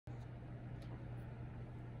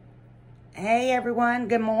Hey everyone,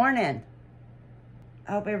 good morning.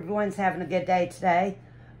 I hope everyone's having a good day today.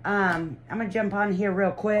 I'm going to jump on here real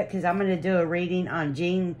quick because I'm going to do a reading on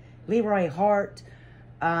Leroy Hart.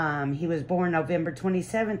 He was born November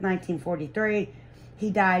 27th, 1943. He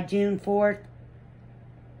died June 4th,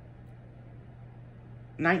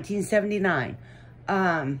 1979.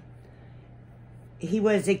 He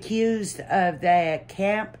was accused of the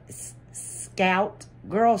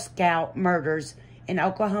Girl Scout murders in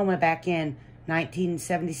Oklahoma back in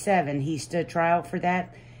 1977. He stood trial for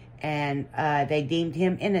that, and they deemed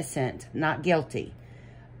him innocent, not guilty.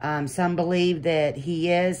 Some believe that he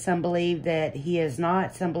is, some believe that he is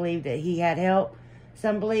not, some believe that he had help,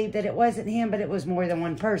 some believe that it wasn't him, but it was more than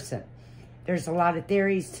one person. There's a lot of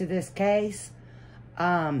theories to this case.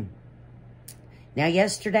 Now,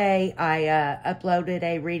 yesterday, I uploaded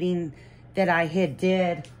a reading that I had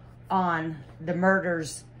did on the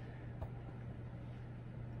murders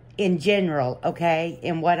in general, okay?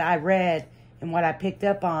 And what I read and what I picked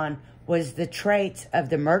up on was the traits of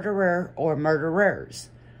the murderer or murderers,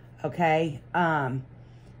 okay?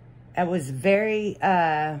 It was very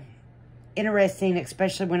interesting,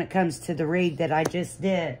 especially when it comes to the read that I just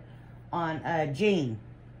did on Gene.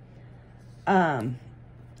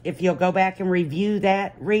 If you'll go back and review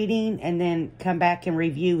that reading and then come back and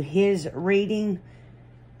review his reading,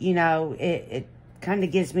 you know, it kind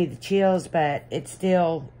of gives me the chills, but it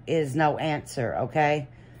still is no answer, okay?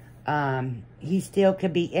 He still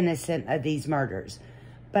could be innocent of these murders.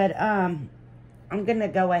 But I'm going to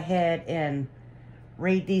go ahead and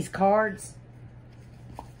read these cards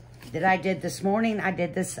that I did this morning.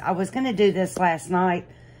 I was going to do this last night,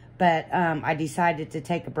 but I decided to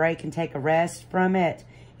take a break and take a rest from it.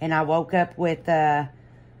 And I woke up with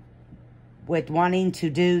wanting to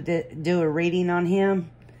do a reading on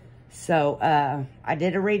him. So, I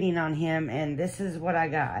did a reading on him, and this is what I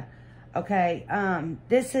got. Okay,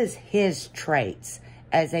 this is his traits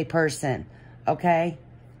as a person, okay?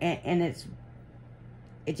 And it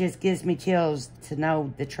just gives me chills to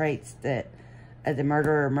know the traits that of the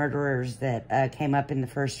murderers that came up in the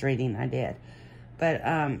first reading I did. But,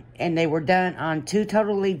 and they were done on two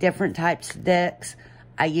totally different types of decks.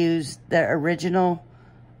 I used the original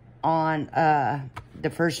on the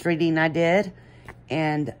first reading I did.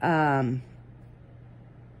 And I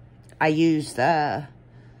used a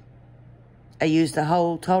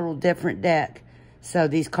whole total different deck. So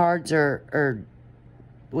these cards are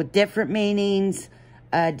with different meanings,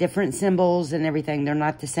 different symbols and everything. They're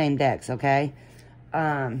not the same decks, okay?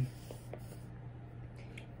 And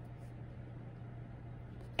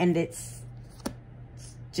it's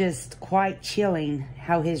just quite chilling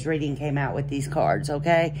how his reading came out with these cards,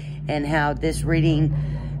 okay? And how this reading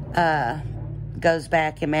goes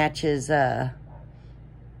back and matches the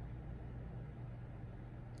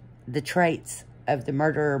traits of the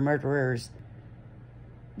murderers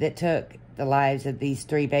that took the lives of these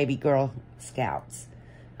 3 baby Girl Scouts,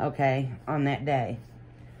 okay, on that day.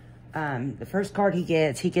 The first card he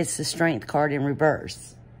gets the Strength card in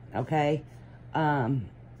reverse, okay?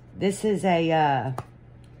 This is a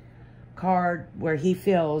card where he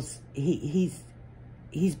feels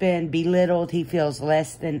he's been belittled. He feels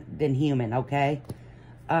less than human, okay?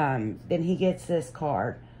 Then he gets this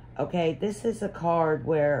card, okay? This is a card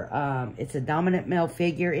where it's a dominant male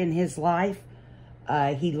figure in his life.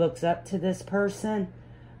 He looks up to this person.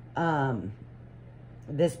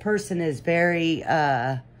 This person is very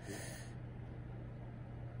a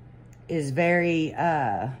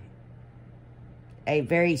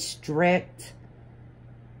very strict,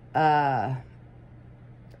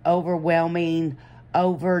 overwhelming,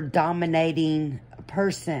 over-dominating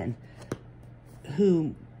person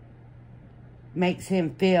who makes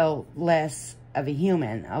him feel less of a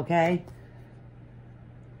human, okay?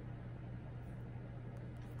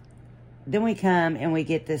 Then we come and we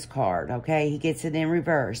get this card, okay? He gets it in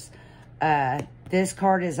reverse. This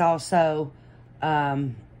card is also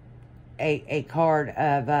a card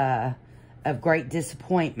of great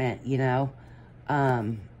disappointment, you know?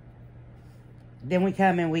 Then we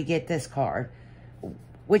come and we get this card,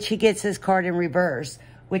 which he gets this card in reverse,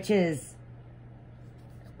 which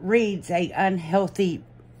reads a unhealthy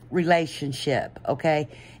relationship, okay?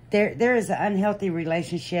 There is an unhealthy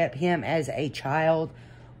relationship, him as a child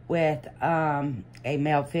with a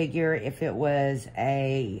male figure. If it was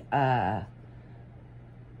a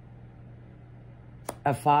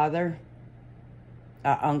father,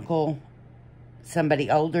 an uncle, somebody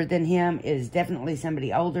older than him, is definitely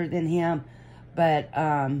somebody older than him. But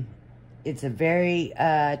it's a very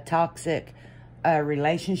toxic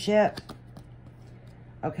relationship,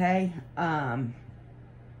 okay?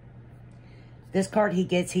 this card he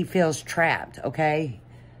gets, he feels trapped, okay?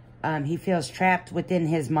 He feels trapped within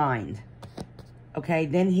his mind. Okay,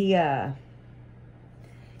 then he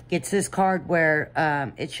gets this card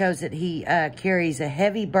where it shows that he carries a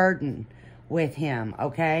heavy burden with him,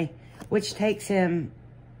 okay? Which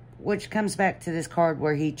comes back to this card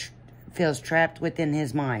where he feels trapped within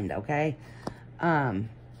his mind, okay?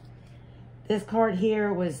 This card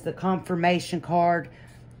here was the confirmation card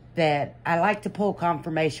that I like to pull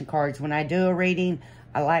confirmation cards. When I do a reading,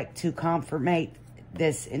 I like to confirmate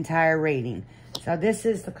this entire reading. So this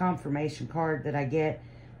is the confirmation card that I get.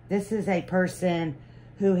 This is a person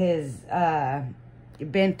who has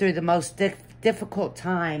been through the most difficult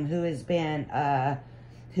time, who's been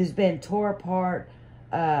tore apart,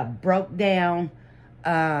 broke down,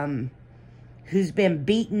 who's been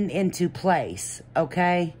beaten into place,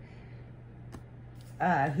 okay?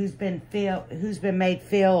 Who's been made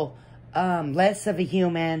feel less of a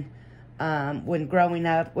human when growing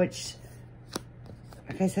up, which,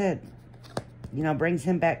 like I said, you know, brings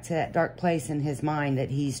him back to that dark place in his mind that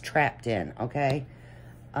he's trapped in, okay?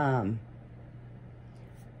 I'm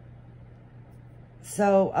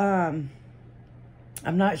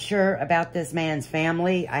not sure about this man's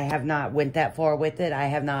family. I have not went that far with it. I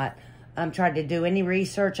have not tried to do any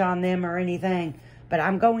research on them or anything. But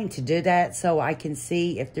I'm going to do that so I can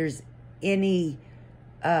see if there's any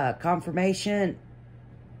confirmation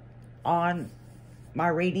on my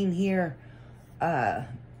reading here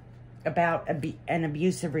about an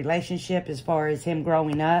abusive relationship as far as him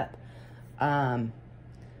growing up.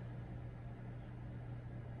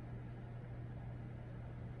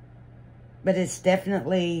 But it's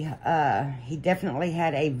definitely, he definitely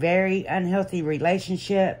had a very unhealthy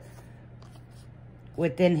relationship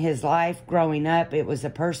within his life growing up. It was a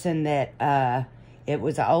person that, it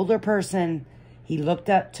was an older person. He looked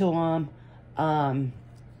up to him, and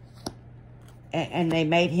they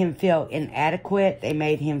made him feel inadequate. They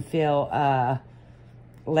made him feel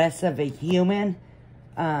less of a human.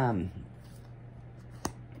 You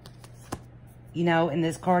know, and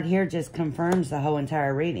this card here just confirms the whole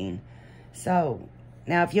entire reading. So,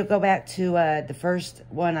 now if you'll go back to the first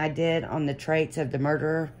one I did on the traits of the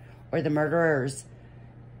murderer or the murderers,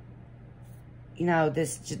 you know,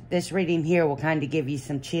 this reading here will kind of give you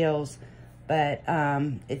some chills, but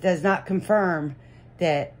it does not confirm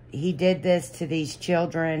that he did this to these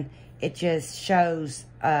children. It just shows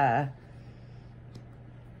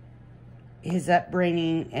his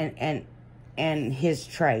upbringing and his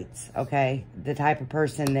traits, okay? The type of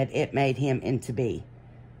person that it made him into be.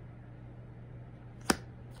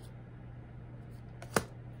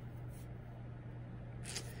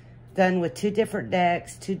 Done with 2 different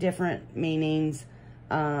decks, 2 different meanings.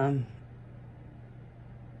 Yeah,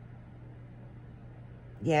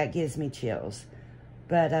 it gives me chills.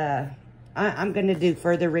 But I'm going to do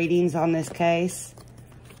further readings on this case.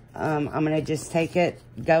 I'm going to just take it,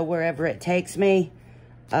 go wherever it takes me.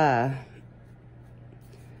 So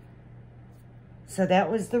that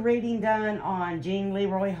was the reading done on Jean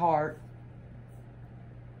Leroy Hart.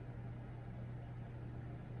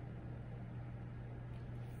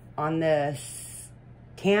 On the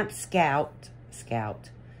Camp Scott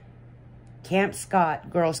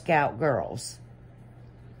Girl Scout girls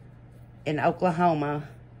in Oklahoma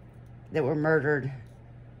that were murdered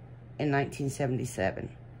in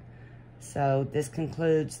 1977. So this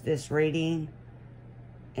concludes this reading,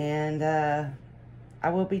 and I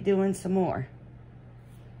will be doing some more.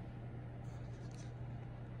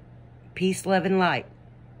 Peace, love, and light.